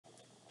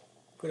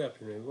Good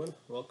afternoon, everyone.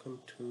 Welcome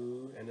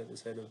to another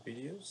set of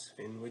videos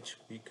in which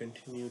we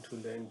continue to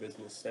learn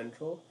Business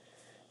Central.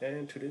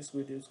 And today's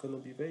video is going to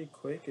be very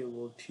quick. It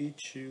will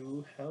teach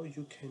you how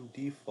you can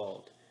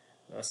default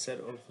a set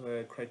of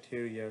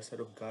criteria, a set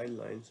of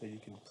guidelines that you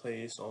can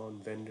place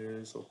on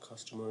vendors or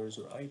customers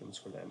or items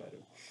for that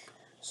matter.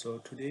 So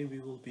today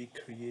we will be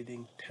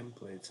creating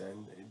templates,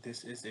 and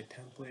this is a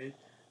template.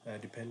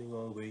 Depending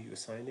on where you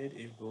assign it,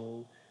 it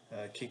will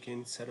kick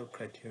in set of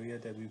criteria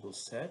that we will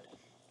set.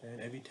 And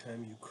every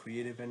time you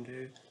create a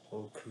vendor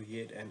or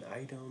create an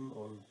item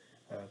or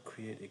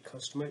create a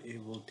customer, it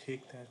will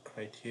take that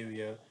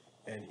criteria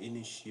and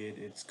initiate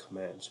its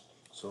commands.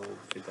 So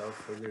without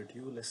further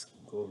ado, let's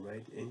go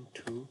right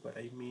into what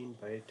I mean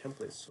by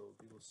templates. So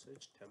we will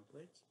search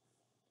templates,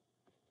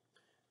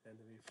 and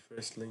the very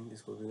first link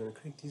is what we're going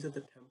to create. These are the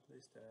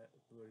templates that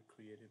were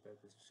created by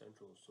Business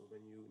Central. So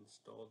when you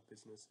installed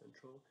Business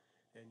Central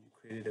and you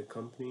created a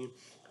company,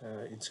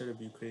 instead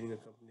of you creating a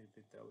company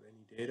without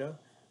any data,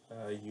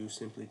 you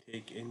simply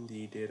take in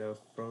the data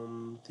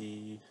from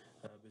the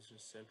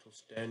Business Central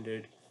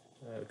standard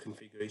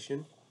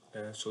configuration.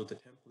 So the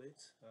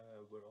templates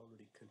were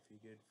already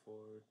configured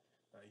for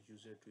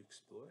user to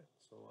explore.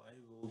 So I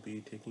will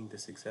be taking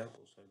this example,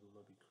 so I will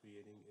not be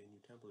creating a new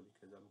template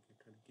because I'm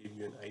trying to give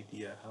you an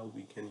idea how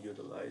we can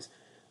utilize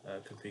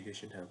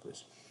configuration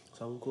templates.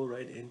 So I'll go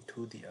right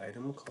into the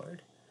item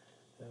card.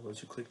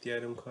 Once you click the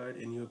item card,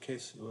 in your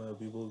case,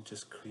 we will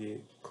just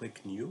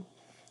click new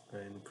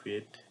and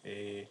create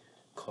a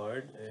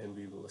card, and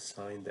we will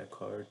assign that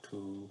card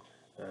to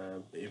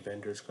a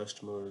vendor's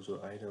customers or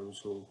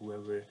items or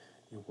whoever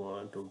you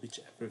want, or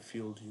whichever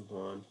field you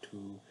want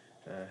to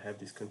have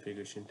these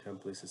configuration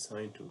templates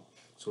assigned to.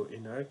 So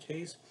in our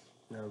case,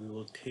 now we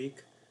will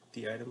take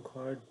the item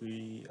card,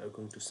 we are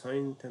going to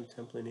assign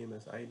template name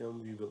as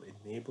item, we will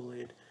enable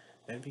it,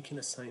 and we can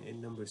assign a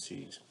number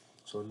series.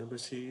 So number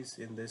series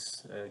in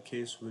this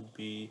case would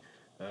be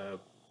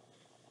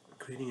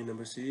creating a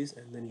number series,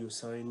 and then you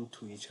assign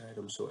to each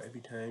item. So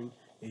every time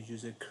a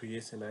user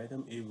creates an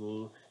item, it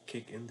will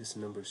kick in this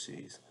number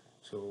series.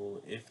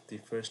 So if the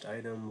first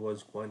item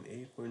was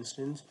 1A, for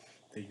instance,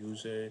 the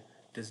user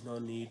does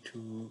not need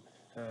to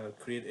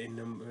create a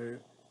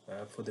number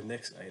for the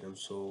next item.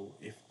 So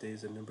if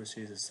there's a number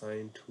series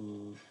assigned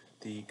to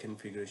the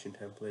configuration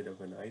template of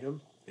an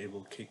item, it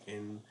will kick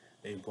in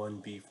a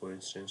 1B, for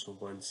instance, or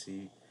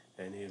 1C,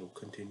 and it will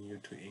continue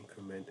to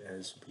increment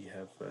as we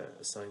have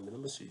assigned the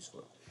number series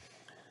for.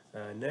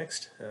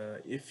 Next,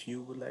 if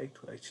you would like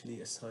to actually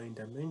assign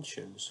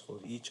dimensions for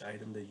each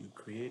item that you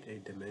create, a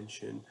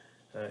dimension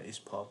is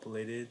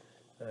populated,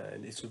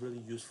 and it's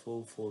really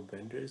useful for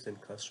vendors and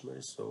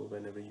customers. So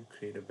whenever you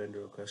create a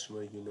vendor or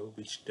customer, you know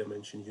which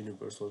dimension,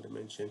 universal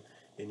dimension,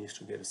 it needs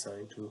to get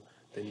assigned to.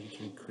 Then you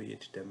can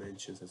create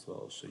dimensions as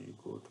well. So you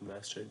go to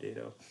master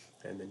data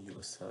and then you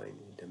assign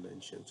a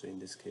dimension. So in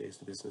this case,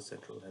 the Business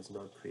Central has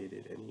not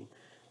created any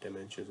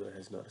dimensions or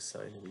has not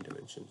assigned any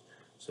dimensions.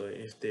 So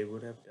if they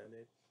would have done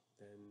it,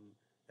 then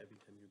every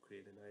time you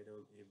create an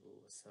item, it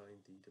will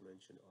assign the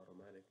dimension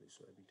automatically.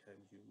 So every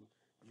time you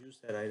use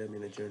that item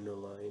in a journal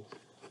line,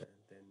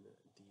 then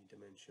the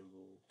dimension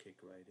will kick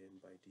right in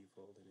by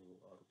default, and it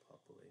will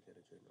auto-populate at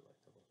a journal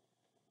line level.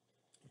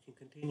 You can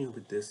continue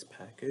with this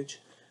package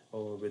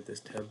or with this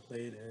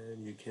template,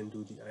 and you can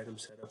do the item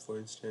setup. For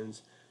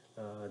instance,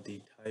 the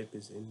type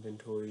is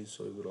inventory,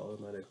 so it will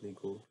automatically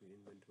go to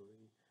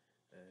inventory.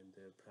 And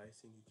the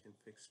pricing, you can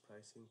fix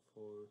pricing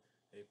for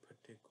a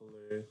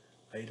particular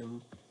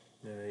item,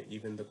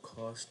 even the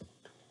cost,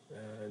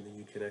 and then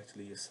you can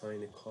actually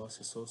assign a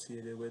cost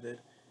associated with it,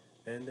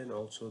 and then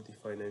also the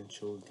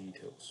financial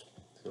details.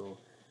 So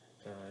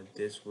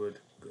this would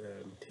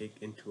take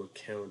into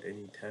account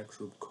any tax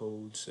group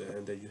codes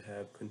and that you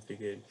have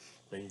configured,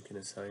 and you can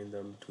assign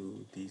them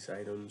to these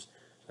items.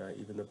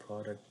 Even the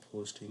product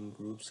posting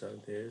groups are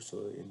there. So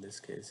in this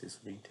case, it's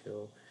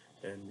retail,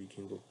 and we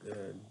can go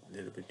a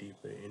little bit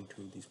deeper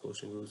into these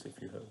posting groups. If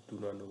you do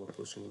not know what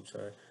posting groups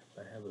are,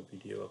 I have a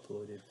video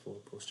uploaded for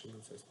posting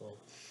groups as well,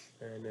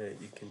 and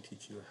it can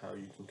teach you how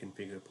you can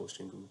configure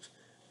posting groups.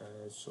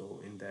 So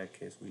in that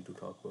case, we do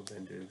talk about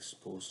vendors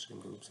posting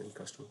groups and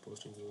customer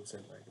posting groups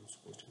and items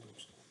posting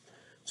groups.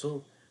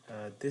 So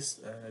this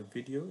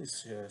video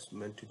is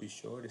meant to be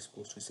short. It's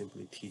supposed to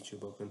simply teach you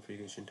about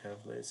configuration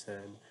templates,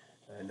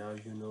 and now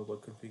you know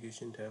what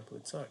configuration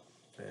templates are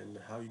and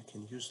how you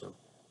can use them.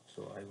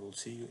 So I will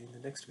see you in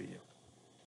the next video.